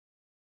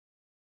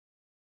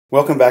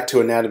Welcome back to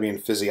Anatomy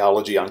and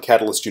Physiology on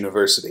Catalyst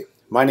University.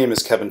 My name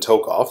is Kevin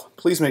Tokoph.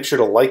 Please make sure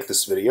to like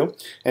this video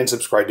and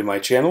subscribe to my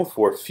channel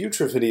for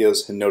future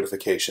videos and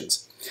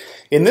notifications.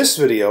 In this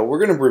video, we're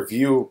going to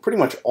review pretty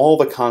much all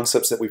the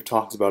concepts that we've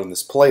talked about in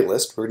this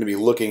playlist. We're going to be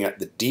looking at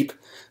the deep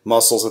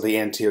muscles of the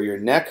anterior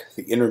neck,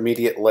 the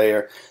intermediate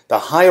layer, the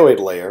hyoid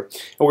layer,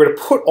 and we're going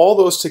to put all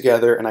those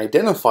together and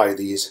identify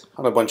these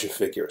on a bunch of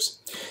figures.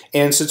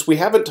 And since we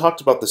haven't talked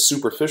about the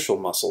superficial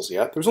muscles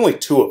yet, there's only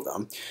two of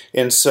them,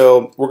 and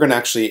so we're going to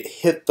actually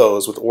hit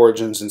those with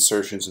origins,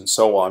 insertions, and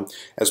so on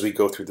as we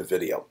go through the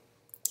video,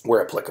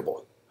 where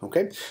applicable.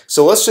 Okay,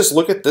 so let's just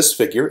look at this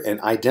figure and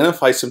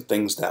identify some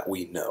things that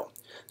we know.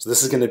 So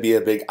this is going to be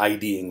a big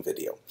IDing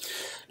video.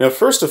 Now,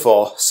 first of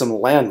all, some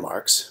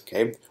landmarks.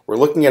 Okay, we're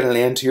looking at an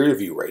anterior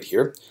view right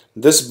here.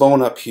 This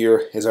bone up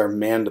here is our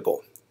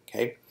mandible.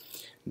 Okay,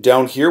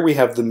 down here we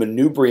have the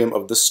manubrium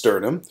of the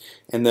sternum,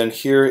 and then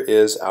here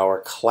is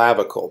our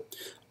clavicle.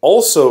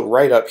 Also,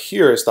 right up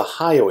here is the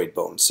hyoid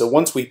bone. So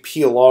once we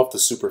peel off the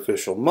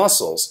superficial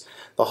muscles,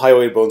 the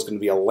hyoid bone is going to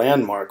be a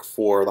landmark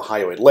for the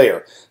hyoid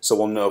layer. So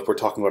we'll know if we're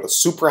talking about a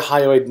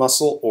suprahyoid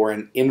muscle or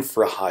an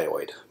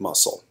infrahyoid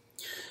muscle.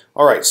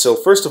 All right, so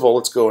first of all,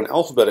 let's go in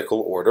alphabetical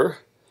order.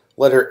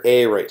 Letter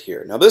A right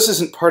here. Now this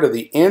isn't part of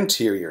the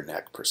anterior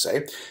neck per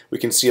se. We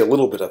can see a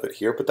little bit of it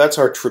here, but that's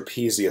our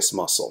trapezius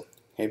muscle.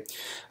 Okay.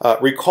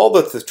 Recall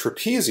that the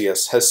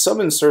trapezius has some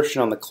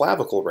insertion on the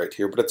clavicle right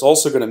here, but it's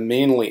also going to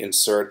mainly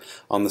insert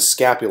on the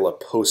scapula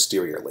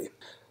posteriorly.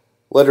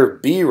 Letter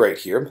B right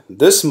here.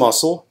 This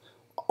muscle,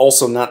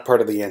 also not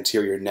part of the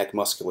anterior neck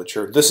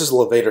musculature. This is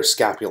levator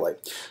scapulae.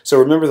 So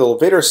remember, the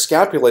levator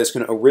scapulae is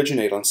going to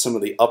originate on some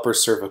of the upper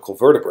cervical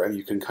vertebrae.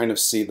 You can kind of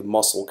see the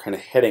muscle kind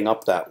of heading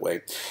up that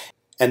way.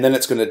 And then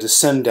it's going to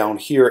descend down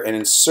here and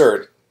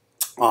insert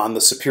on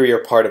the superior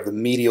part of the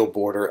medial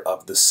border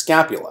of the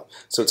scapula.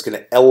 So it's going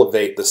to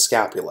elevate the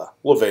scapula,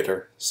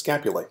 levator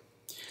scapulae.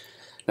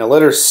 Now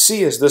letter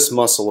C is this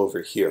muscle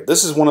over here.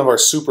 This is one of our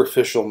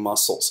superficial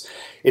muscles.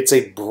 It's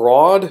a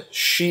broad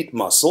sheet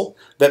muscle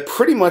that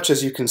pretty much,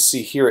 as you can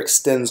see here,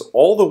 extends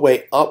all the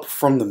way up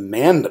from the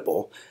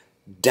mandible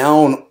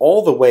down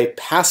all the way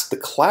past the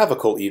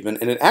clavicle even,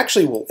 and it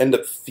actually will end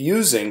up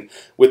fusing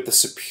with the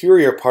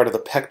superior part of the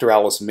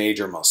pectoralis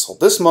major muscle.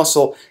 This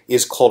muscle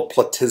is called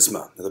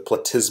platysma, the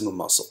platysma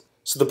muscle.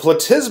 So the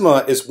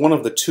platysma is one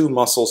of the two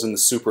muscles in the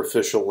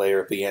superficial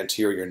layer of the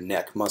anterior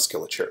neck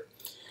musculature.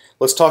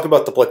 Let's talk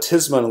about the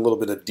platysma in a little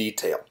bit of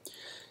detail.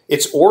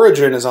 Its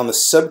origin is on the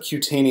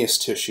subcutaneous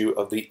tissue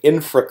of the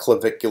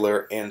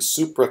infraclavicular and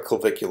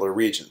supraclavicular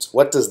regions.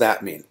 What does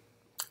that mean?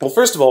 Well,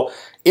 first of all,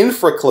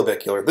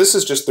 infraclavicular, this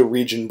is just the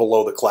region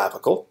below the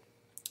clavicle.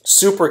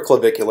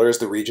 Supraclavicular is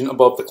the region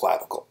above the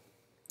clavicle.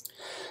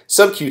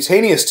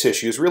 Subcutaneous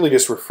tissue is really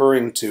just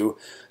referring to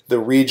the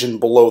region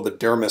below the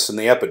dermis and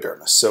the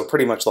epidermis. So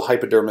pretty much the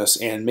hypodermis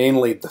and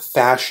mainly the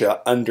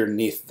fascia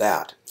underneath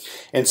that.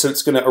 And so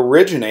it's going to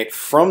originate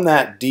from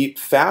that deep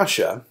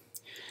fascia,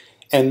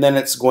 and then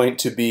it's going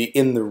to be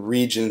in the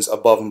regions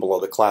above and below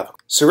the clavicle.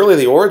 So really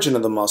the origin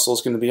of the muscle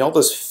is going to be all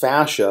this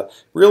fascia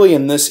really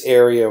in this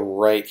area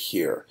right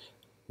here,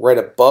 right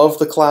above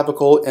the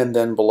clavicle and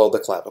then below the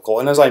clavicle.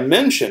 And as I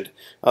mentioned,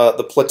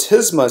 the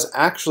platysma is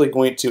actually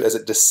going to, as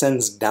it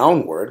descends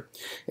downward,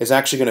 is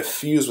actually going to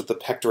fuse with the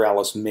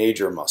pectoralis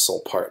major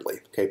muscle partly,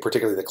 okay,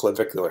 particularly the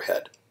clavicular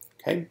head.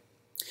 Okay.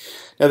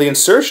 Now the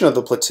insertion of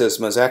the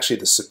platysma is actually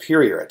the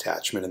superior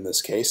attachment in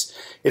this case.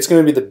 It's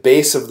going to be the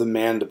base of the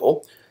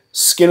mandible,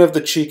 skin of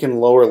the cheek and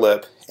lower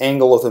lip,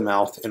 angle of the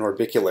mouth, and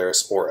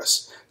orbicularis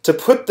oris. To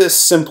put this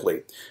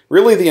simply,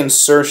 really the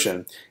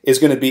insertion is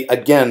going to be,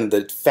 again,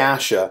 the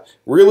fascia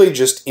really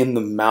just in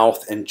the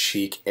mouth and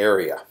cheek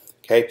area.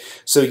 Okay,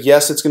 so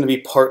yes, it's going to be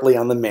partly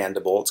on the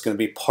mandible, it's going to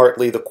be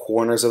partly the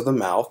corners of the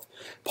mouth,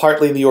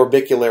 partly the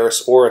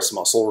orbicularis oris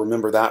muscle,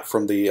 remember that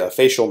from the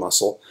facial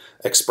muscle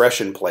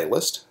expression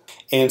playlist,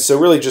 and so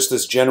really just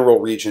this general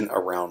region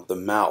around the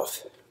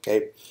mouth.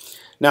 Okay.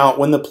 Now,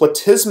 when the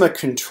platysma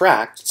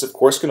contracts, it's of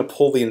course going to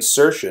pull the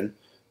insertion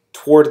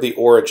toward the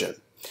origin.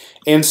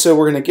 And so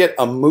we're going to get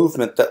a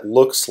movement that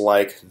looks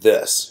like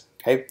this.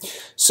 Okay?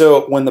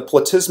 So when the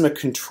platysma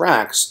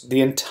contracts,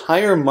 the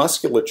entire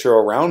musculature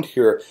around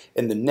here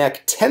in the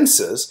neck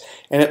tenses,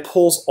 and it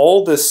pulls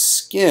all this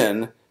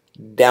skin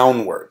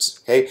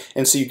downwards. Okay?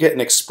 And so you get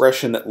an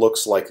expression that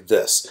looks like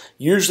this.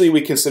 Usually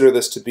we consider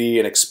this to be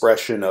an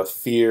expression of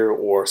fear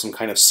or some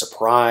kind of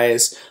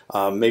surprise,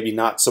 maybe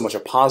not so much a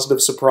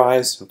positive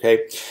surprise.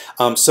 Okay?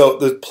 So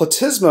the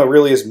platysma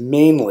really is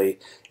mainly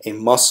a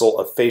muscle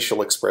of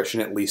facial expression,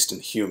 at least in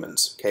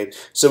humans. Okay,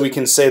 so we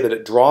can say that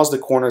it draws the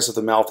corners of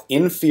the mouth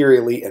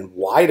inferiorly and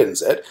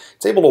widens it.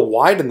 It's able to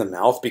widen the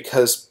mouth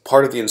because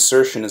part of the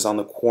insertion is on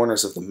the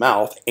corners of the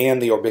mouth and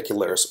the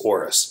orbicularis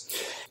oris.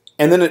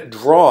 And then it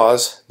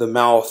draws the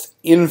mouth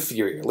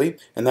inferiorly,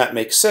 and that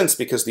makes sense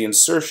because the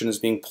insertion is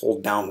being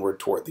pulled downward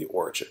toward the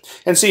origin.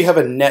 And so you have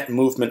a net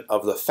movement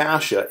of the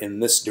fascia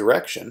in this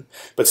direction,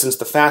 but since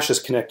the fascia is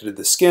connected to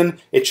the skin,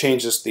 it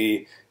changes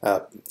the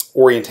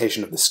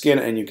orientation of the skin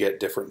and you get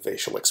different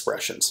facial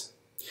expressions.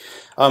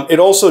 It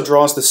also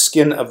draws the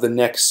skin of the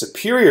neck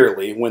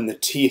superiorly when the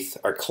teeth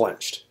are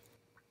clenched.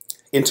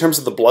 In terms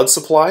of the blood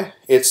supply,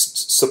 it's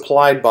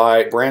supplied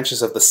by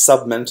branches of the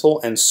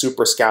submental and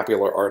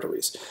suprascapular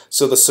arteries.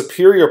 So the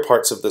superior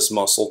parts of this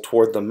muscle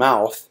toward the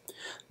mouth,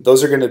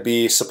 those are going to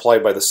be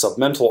supplied by the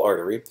submental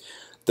artery.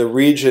 The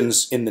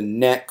regions in the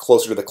neck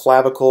closer to the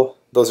clavicle,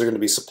 those are going to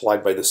be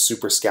supplied by the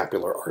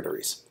suprascapular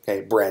arteries,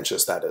 okay,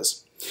 branches that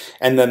is.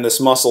 And then this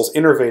muscle is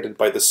innervated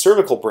by the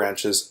cervical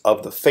branches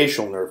of the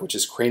facial nerve, which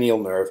is cranial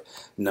nerve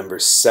number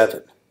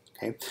 7.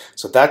 Okay?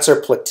 So that's our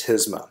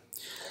platysma.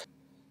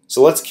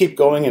 So let's keep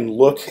going and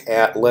look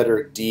at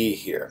letter D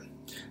here.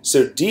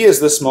 So D is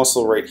this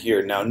muscle right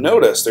here. Now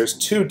notice there's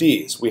two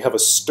Ds. We have a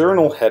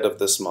sternal head of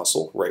this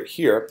muscle right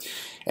here,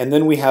 and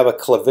then we have a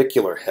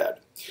clavicular head.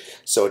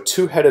 So a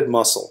two-headed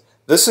muscle.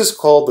 This is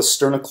called the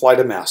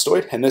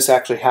sternocleidomastoid, and this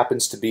actually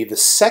happens to be the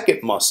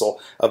second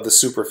muscle of the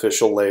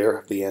superficial layer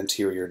of the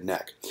anterior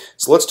neck.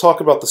 So let's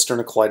talk about the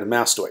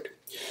sternocleidomastoid.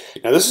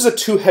 Now this is a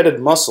two-headed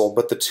muscle,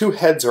 but the two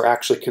heads are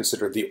actually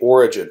considered the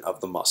origin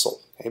of the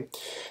muscle. Okay?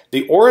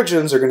 The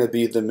origins are going to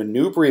be the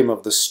manubrium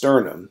of the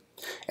sternum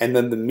and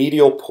then the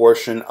medial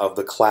portion of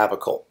the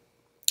clavicle.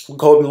 We'll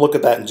go ahead and look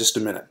at that in just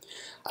a minute.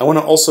 I want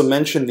to also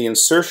mention the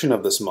insertion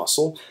of this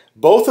muscle.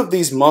 Both of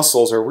these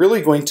muscles are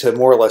really going to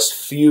more or less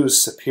fuse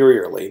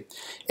superiorly,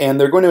 and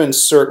they're going to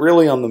insert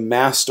really on the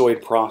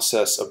mastoid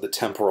process of the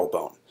temporal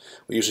bone.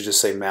 We usually just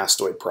say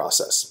mastoid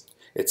process.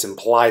 It's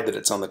implied that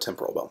it's on the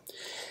temporal bone.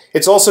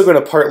 It's also going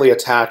to partly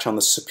attach on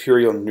the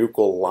superior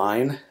nuchal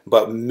line,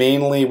 but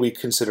mainly we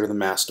consider the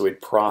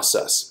mastoid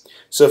process.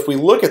 So if we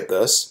look at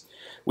this,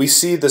 we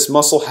see this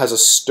muscle has a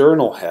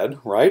sternal head,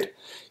 right?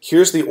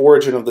 Here's the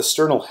origin of the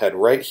sternal head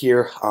right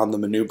here on the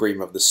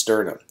manubrium of the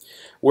sternum.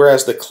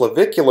 Whereas the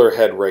clavicular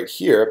head right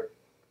here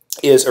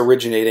is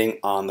originating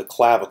on the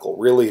clavicle,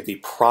 really the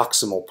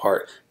proximal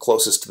part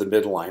closest to the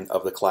midline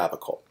of the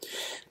clavicle.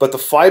 But the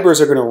fibers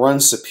are going to run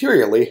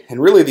superiorly,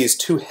 and really these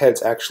two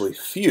heads actually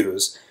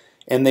fuse,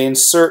 and they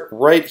insert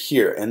right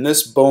here, and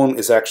this bone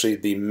is actually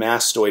the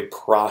mastoid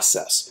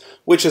process,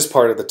 which is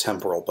part of the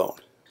temporal bone.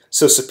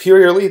 So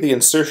superiorly, the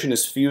insertion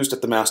is fused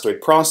at the mastoid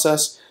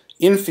process.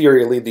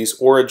 Inferiorly, these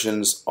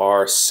origins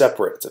are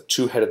separate. It's a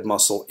two-headed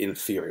muscle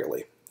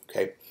inferiorly.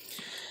 Okay?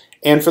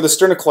 And for the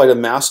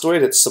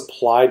sternocleidomastoid, it's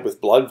supplied with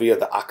blood via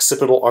the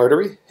occipital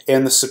artery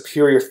and the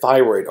superior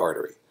thyroid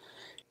artery.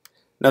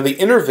 Now the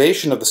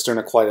innervation of the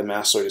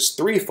sternocleidomastoid is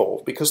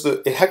threefold because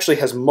it actually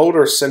has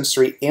motor,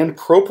 sensory, and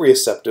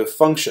proprioceptive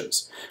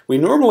functions. We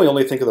normally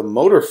only think of the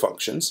motor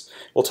functions.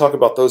 We'll talk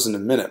about those in a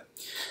minute.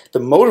 The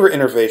motor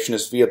innervation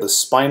is via the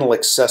spinal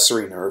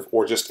accessory nerve,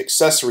 or just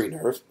accessory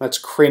nerve. That's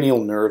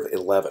cranial nerve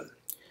 11.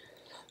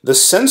 The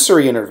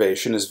sensory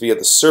innervation is via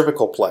the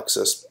cervical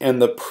plexus,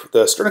 and the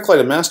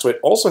sternocleidomastoid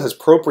also has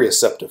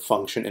proprioceptive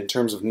function in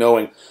terms of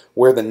knowing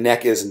where the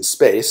neck is in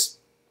space.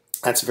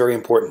 That's very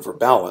important for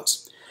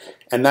balance.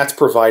 And that's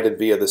provided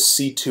via the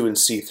C2 and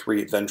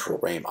C3 ventral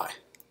rami.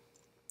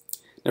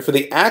 Now for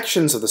the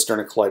actions of the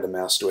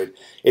sternocleidomastoid,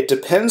 it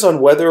depends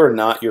on whether or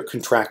not you're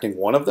contracting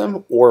one of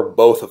them or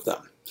both of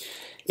them.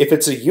 If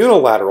it's a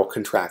unilateral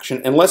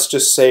contraction, and let's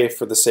just say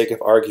for the sake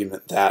of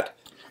argument that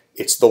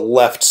it's the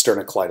left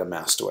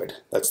sternocleidomastoid,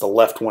 that's the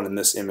left one in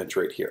this image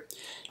right here.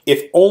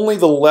 If only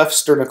the left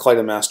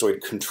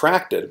sternocleidomastoid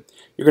contracted,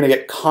 you're going to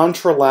get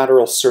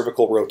contralateral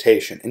cervical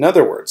rotation. In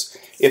other words,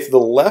 if the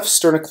left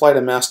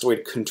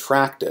sternocleidomastoid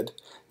contracted,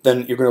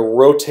 then you're going to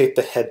rotate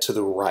the head to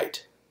the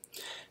right.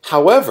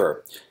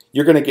 However,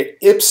 you're going to get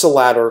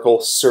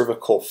ipsilateral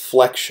cervical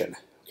flexion.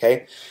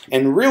 Okay?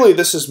 And really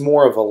this is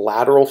more of a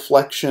lateral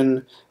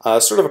flexion,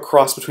 sort of a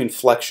cross between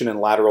flexion and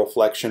lateral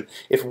flexion.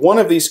 If one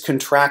of these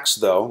contracts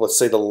though, let's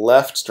say the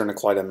left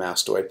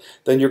sternocleidomastoid,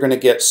 then you're going to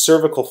get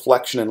cervical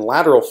flexion and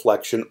lateral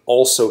flexion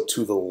also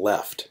to the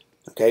left.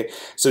 Okay?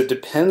 So it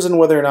depends on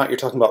whether or not you're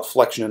talking about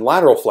flexion and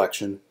lateral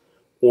flexion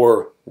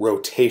or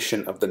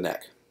rotation of the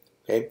neck.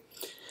 Okay?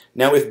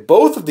 Now if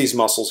both of these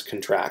muscles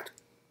contract,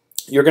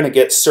 you're going to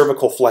get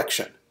cervical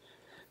flexion.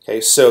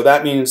 Okay? So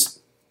that means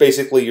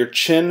basically your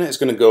chin is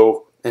going to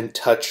go and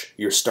touch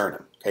your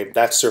sternum. Okay?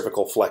 That's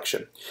cervical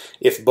flexion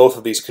if both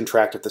of these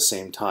contract at the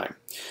same time.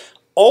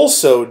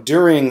 Also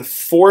during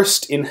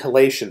forced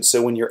inhalation,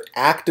 so when you're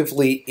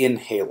actively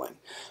inhaling,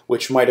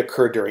 which might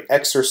occur during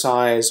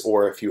exercise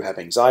or if you have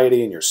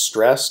anxiety and you're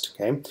stressed,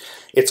 okay,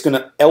 it's going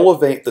to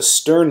elevate the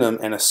sternum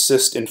and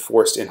assist in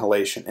forced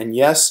inhalation. And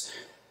yes,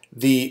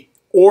 the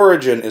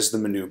origin is the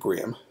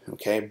manubrium,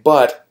 okay,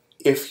 but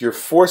if you're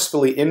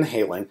forcefully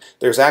inhaling,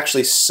 there's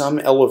actually some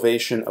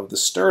elevation of the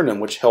sternum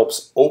which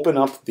helps open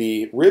up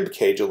the rib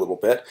cage a little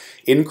bit,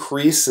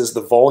 increases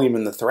the volume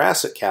in the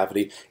thoracic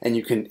cavity, and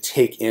you can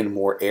take in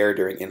more air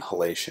during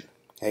inhalation.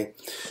 Okay.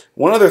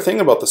 One other thing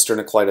about the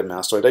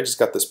sternocleidomastoid, I just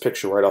got this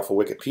picture right off of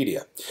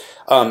Wikipedia.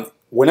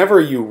 Whenever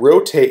you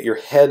rotate your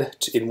head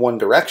in one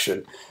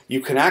direction, you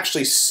can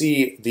actually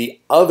see the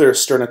other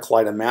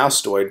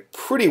sternocleidomastoid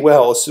pretty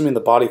well, assuming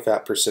the body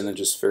fat percentage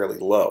is fairly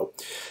low.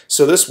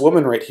 So this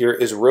woman right here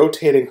is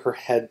rotating her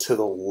head to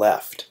the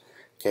left,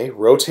 okay,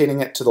 rotating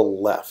it to the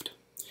left.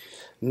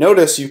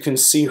 Notice you can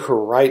see her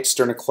right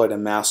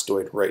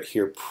sternocleidomastoid right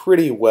here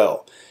pretty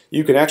well.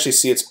 You can actually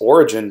see its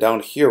origin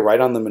down here right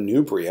on the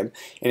manubrium,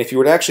 and if you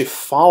were to actually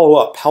follow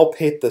up,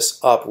 palpate this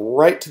up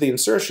right to the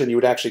insertion, you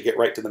would actually get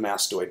right to the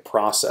mastoid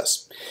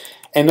process.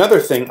 Another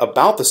thing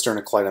about the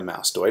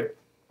sternocleidomastoid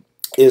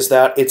is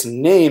that its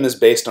name is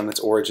based on its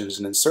origins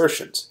and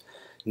insertions.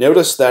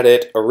 Notice that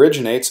it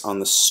originates on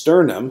the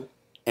sternum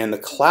and the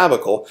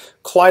clavicle.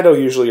 Cleido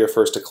usually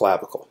refers to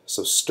clavicle.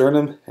 So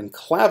sternum and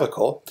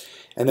clavicle,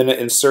 and then it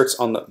inserts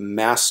on the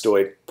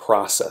mastoid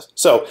process.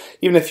 So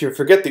even if you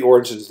forget the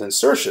origins and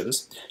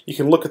insertions, you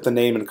can look at the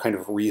name and kind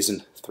of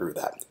reason through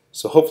that.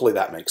 So hopefully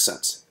that makes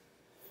sense.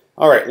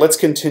 All right, let's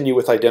continue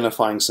with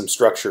identifying some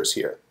structures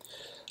here.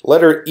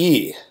 Letter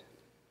E,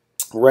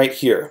 right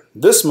here.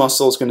 This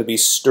muscle is going to be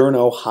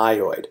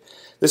sternohyoid.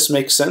 This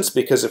makes sense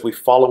because if we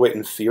follow it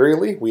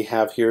inferiorly, we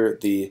have here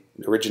it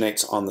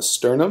originates on the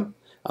sternum,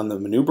 on the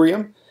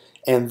manubrium,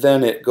 and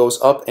then it goes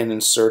up and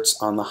inserts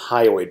on the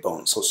hyoid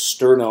bone, so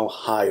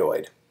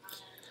sternohyoid.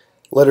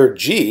 Letter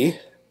G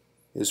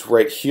is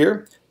right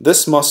here.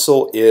 This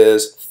muscle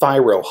is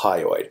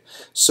thyrohyoid.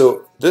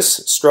 So this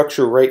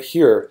structure right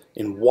here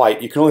in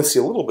white, you can only see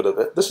a little bit of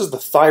it. This is the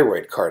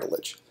thyroid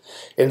cartilage.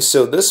 And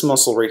so this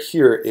muscle right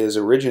here is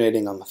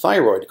originating on the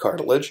thyroid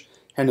cartilage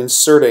and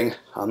inserting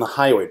on the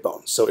hyoid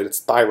bone. So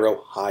it's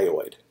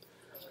thyrohyoid.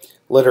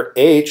 Letter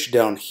H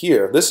down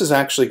here, this is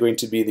actually going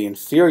to be the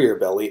inferior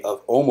belly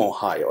of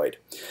omohyoid.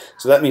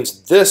 So that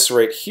means this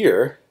right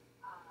here,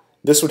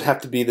 this would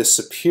have to be the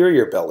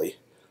superior belly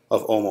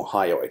of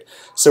omohyoid.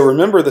 So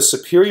remember, the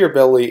superior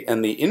belly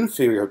and the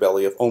inferior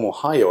belly of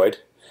omohyoid,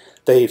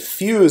 they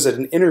fuse at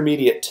an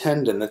intermediate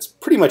tendon that's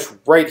pretty much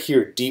right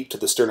here deep to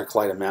the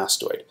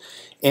sternocleidomastoid.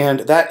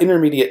 And that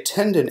intermediate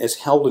tendon is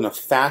held in a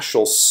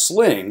fascial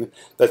sling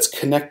that's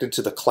connected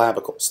to the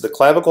clavicle. So the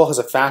clavicle has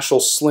a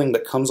fascial sling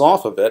that comes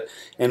off of it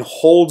and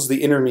holds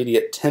the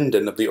intermediate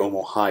tendon of the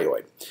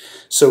omohyoid.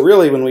 So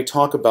really, when we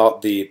talk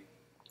about the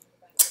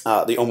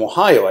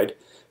omohyoid,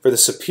 for the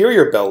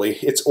superior belly,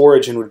 its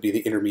origin would be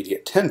the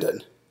intermediate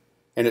tendon,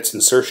 and its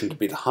insertion to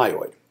be the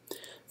hyoid.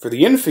 For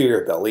the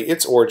inferior belly,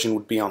 its origin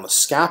would be on the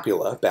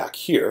scapula back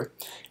here,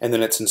 and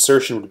then its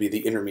insertion would be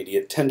the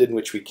intermediate tendon,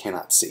 which we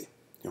cannot see.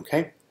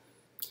 Okay?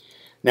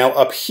 Now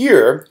up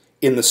here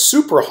in the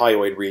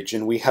suprahyoid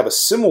region, we have a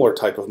similar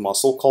type of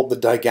muscle called the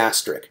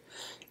digastric.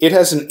 It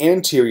has an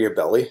anterior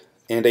belly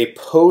and a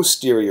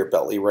posterior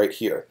belly right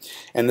here.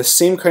 And the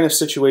same kind of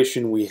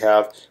situation we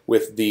have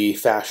with the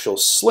fascial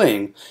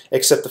sling,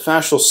 except the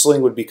fascial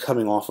sling would be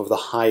coming off of the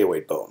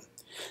hyoid bone.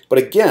 But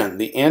again,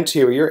 the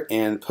anterior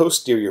and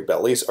posterior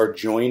bellies are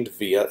joined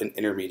via an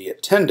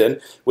intermediate tendon,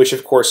 which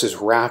of course is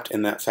wrapped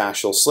in that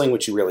fascial sling,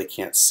 which you really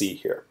can't see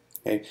here.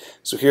 Okay?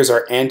 So here's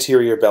our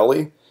anterior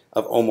belly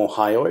of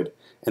omohyoid,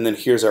 and then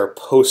here's our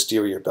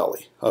posterior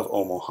belly of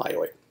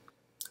omohyoid.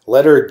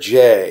 Letter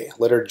J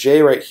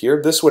right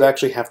here, this would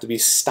actually have to be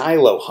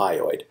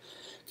stylohyoid.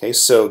 Okay,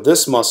 so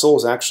this muscle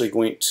is actually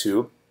going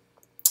to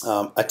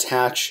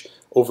attach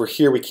over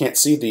here. We can't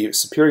see the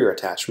superior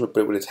attachment,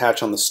 but it would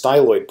attach on the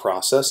styloid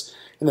process,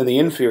 and then the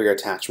inferior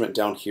attachment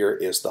down here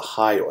is the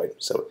hyoid.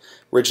 So it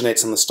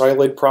originates on the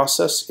styloid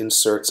process,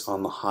 inserts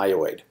on the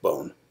hyoid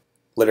bone.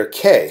 Letter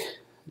K.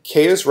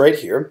 K is right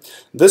here.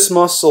 This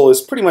muscle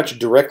is pretty much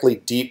directly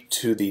deep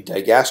to the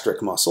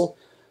digastric muscle.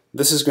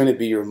 This is going to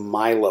be your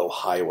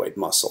mylohyoid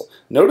muscle.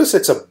 Notice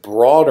it's a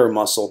broader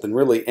muscle than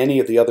really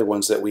any of the other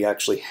ones that we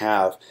actually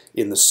have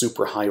in the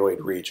suprahyoid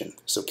region.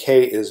 So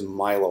K is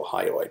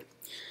mylohyoid.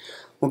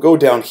 We'll go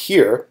down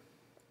here,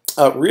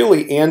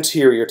 really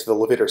anterior to the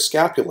levator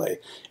scapulae,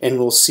 and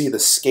we'll see the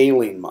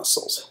scalene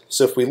muscles.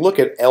 So if we look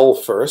at L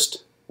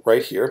first,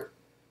 right here,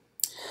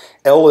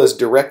 L is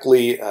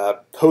directly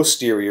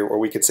posterior, or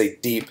we could say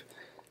deep,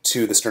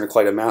 to the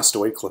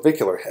sternocleidomastoid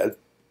clavicular head.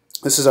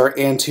 This is our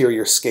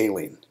anterior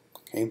scalene.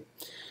 Okay.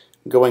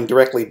 Going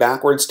directly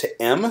backwards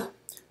to M,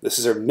 this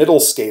is our middle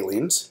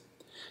scalenes.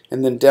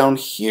 And then down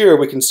here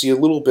we can see a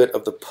little bit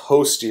of the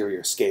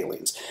posterior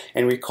scalenes.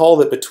 And recall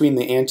that between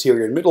the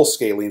anterior and middle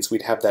scalenes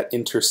we'd have that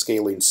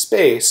interscalene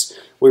space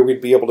where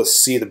we'd be able to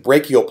see the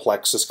brachial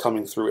plexus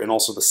coming through and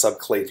also the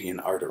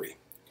subclavian artery.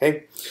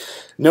 Okay?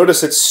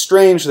 Notice it's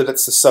strange that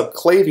it's the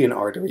subclavian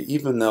artery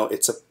even though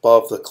it's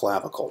above the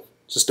clavicle.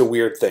 Just a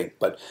weird thing,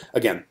 but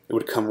again, it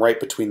would come right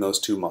between those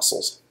two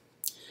muscles.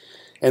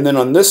 And then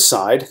on this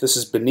side, this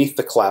is beneath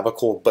the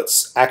clavicle, but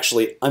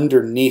actually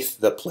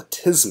underneath the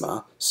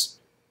platysma.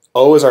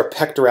 O is our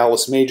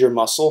pectoralis major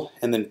muscle,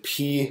 and then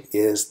P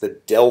is the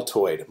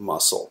deltoid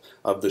muscle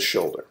of the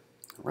shoulder.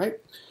 All right?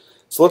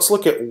 So let's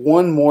look at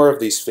one more of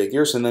these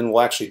figures, and then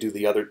we'll actually do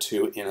the other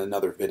two in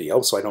another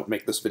video, so I don't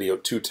make this video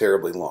too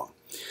terribly long.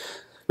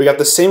 We got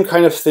the same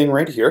kind of thing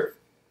right here.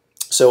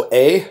 So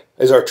A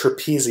is our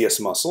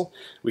trapezius muscle.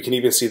 We can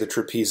even see the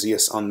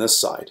trapezius on this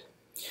side.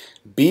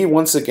 B,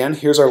 once again,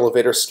 here's our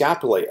levator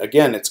scapulae.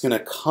 Again, it's going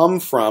to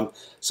come from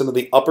some of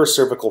the upper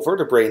cervical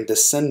vertebrae and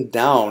descend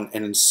down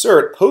and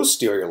insert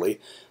posteriorly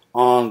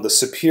on the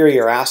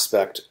superior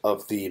aspect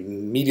of the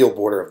medial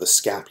border of the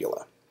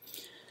scapula.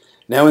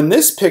 Now in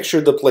this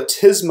picture, the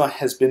platysma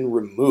has been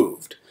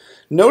removed.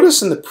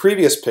 Notice in the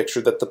previous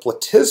picture that the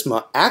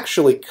platysma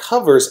actually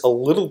covers a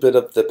little bit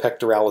of the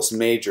pectoralis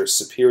major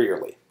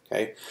superiorly.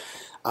 Okay?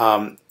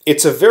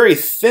 It's a very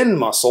thin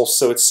muscle,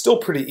 so it's still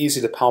pretty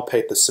easy to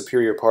palpate the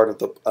superior part of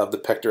the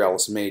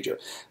pectoralis major.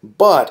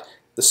 But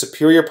the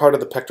superior part of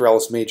the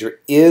pectoralis major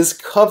is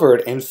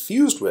covered and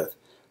fused with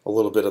a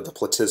little bit of the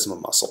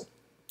platysma muscle.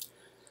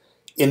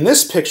 In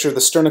this picture, the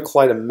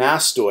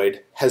sternocleidomastoid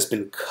has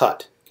been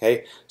cut.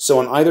 Okay? So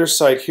on either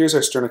side, here's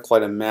our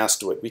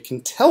sternocleidomastoid. We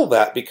can tell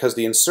that because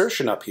the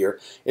insertion up here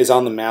is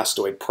on the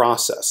mastoid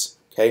process.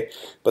 Okay?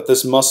 But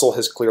this muscle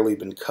has clearly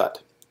been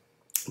cut.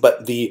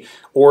 But the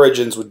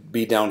origins would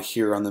be down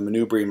here on the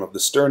manubrium of the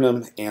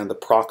sternum and the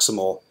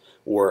proximal,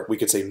 or we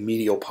could say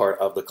medial part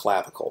of the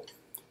clavicle.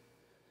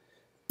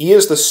 E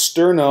is the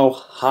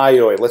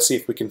sternohyoid. Let's see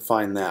if we can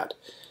find that.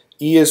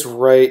 E is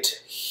right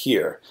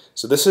here.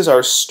 So this is our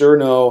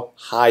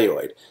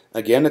sternohyoid.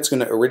 Again, it's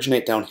going to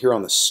originate down here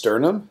on the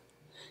sternum,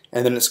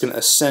 and then it's going to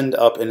ascend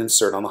up and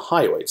insert on the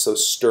hyoid. So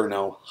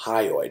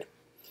sternohyoid.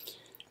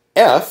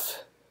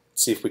 F,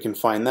 let's see if we can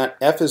find that.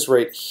 F is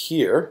right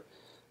here.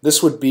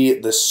 This would be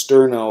the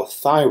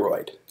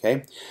sternothyroid.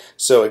 Okay?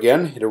 So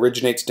again, it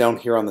originates down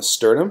here on the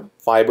sternum,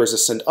 fibers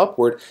ascend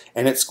upward,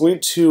 and it's going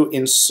to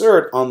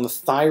insert on the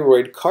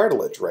thyroid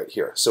cartilage right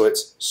here. So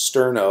it's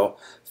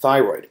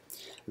sternothyroid.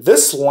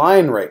 This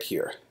line right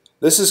here,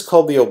 this is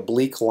called the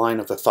oblique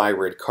line of the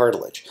thyroid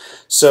cartilage.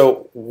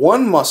 So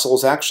one muscle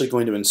is actually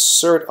going to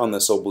insert on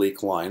this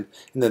oblique line,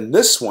 and then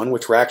this one,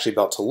 which we're actually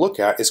about to look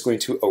at, is going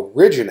to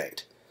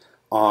originate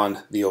on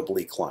the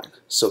oblique line.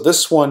 So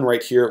this one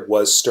right here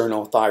was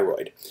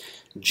sternothyroid.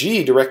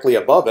 G, directly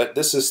above it,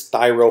 this is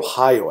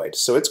thyrohyoid.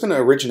 So it's going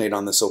to originate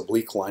on this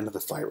oblique line of the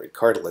thyroid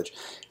cartilage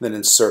and then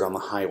insert on the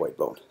hyoid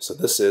bone. So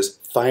this is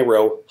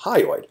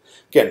thyrohyoid.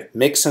 Again,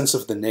 make sense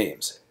of the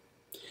names.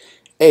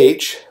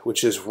 H,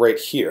 which is right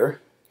here,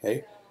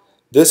 okay,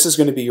 this is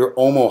going to be your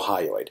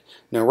omohyoid.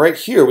 Now right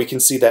here we can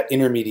see that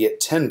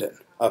intermediate tendon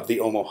of the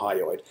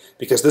omohyoid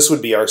because this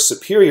would be our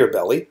superior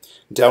belly.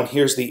 Down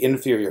here's the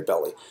inferior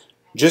belly.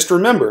 Just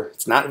remember,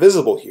 it's not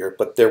visible here,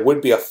 but there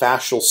would be a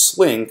fascial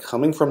sling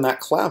coming from that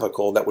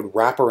clavicle that would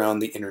wrap around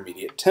the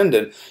intermediate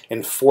tendon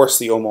and force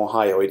the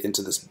omohyoid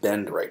into this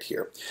bend right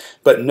here.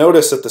 But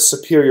notice that the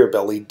superior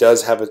belly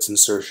does have its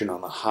insertion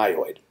on the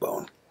hyoid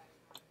bone.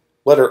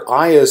 Letter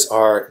I is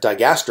our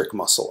digastric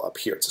muscle up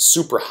here. It's a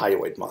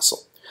suprahyoid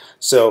muscle.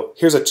 So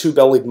here's a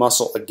two-bellied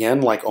muscle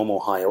again like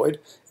omohyoid.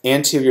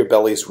 Anterior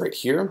belly is right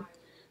here.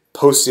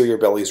 Posterior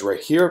belly is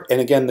right here,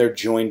 and again they're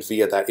joined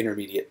via that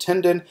intermediate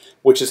tendon,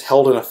 which is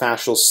held in a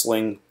fascial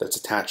sling that's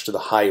attached to the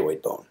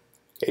hyoid bone.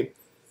 Okay,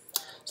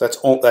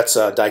 so that's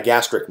a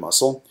digastric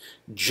muscle.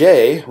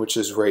 J, which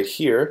is right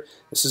here,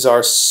 this is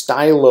our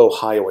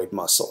stylohyoid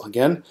muscle.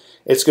 Again,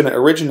 it's going to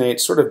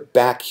originate sort of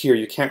back here.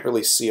 You can't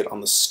really see it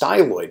on the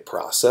styloid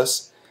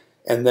process,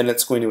 and then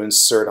it's going to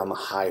insert on the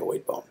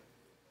hyoid bone.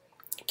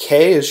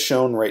 K is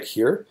shown right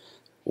here.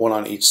 One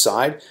on each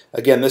side.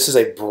 Again, this is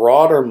a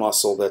broader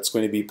muscle that's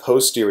going to be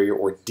posterior,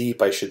 or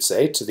deep I should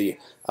say, to the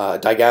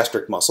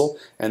digastric muscle,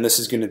 and this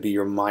is going to be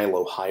your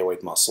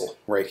mylohyoid muscle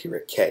right here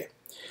at K.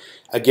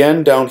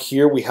 Again, down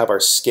here we have our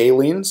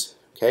scalenes.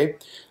 Okay,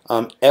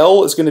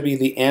 L is going to be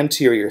the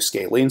anterior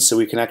scalene, so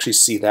we can actually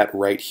see that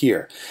right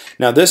here.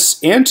 Now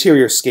this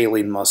anterior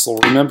scalene muscle,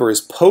 remember, is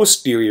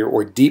posterior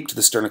or deep to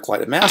the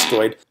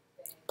sternocleidomastoid.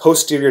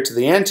 Posterior to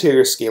the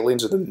anterior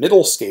scalenes are the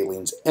middle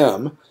scalenes,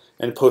 M,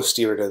 and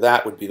posterior to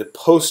that would be the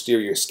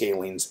posterior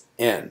scalenes,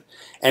 N.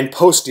 And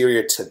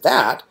posterior to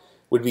that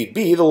would be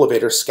B, the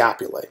levator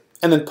scapulae.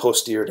 And then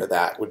posterior to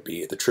that would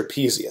be the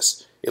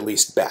trapezius, at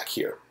least back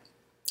here.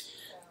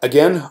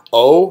 Again,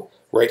 O,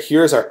 right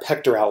here is our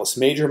pectoralis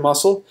major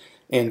muscle,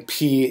 and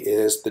P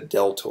is the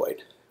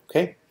deltoid.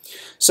 Okay?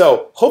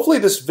 So hopefully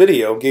this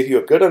video gave you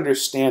a good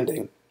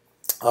understanding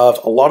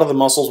of a lot of the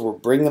muscles. We're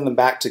bringing them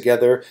back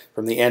together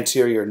from the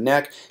anterior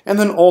neck, and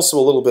then also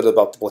a little bit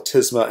about the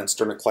platysma and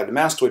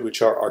sternocleidomastoid,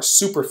 which are our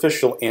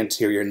superficial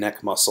anterior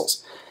neck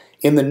muscles.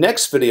 In the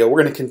next video,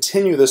 we're going to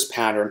continue this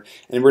pattern,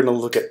 and we're going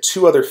to look at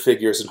two other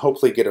figures and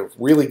hopefully get a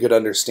really good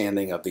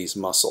understanding of these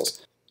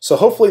muscles. So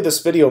hopefully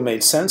this video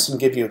made sense and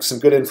gave you some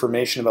good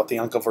information about the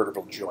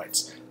uncovertebral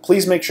joints.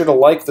 Please make sure to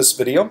like this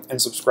video and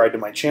subscribe to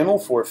my channel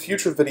for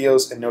future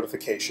videos and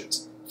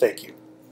notifications. Thank you.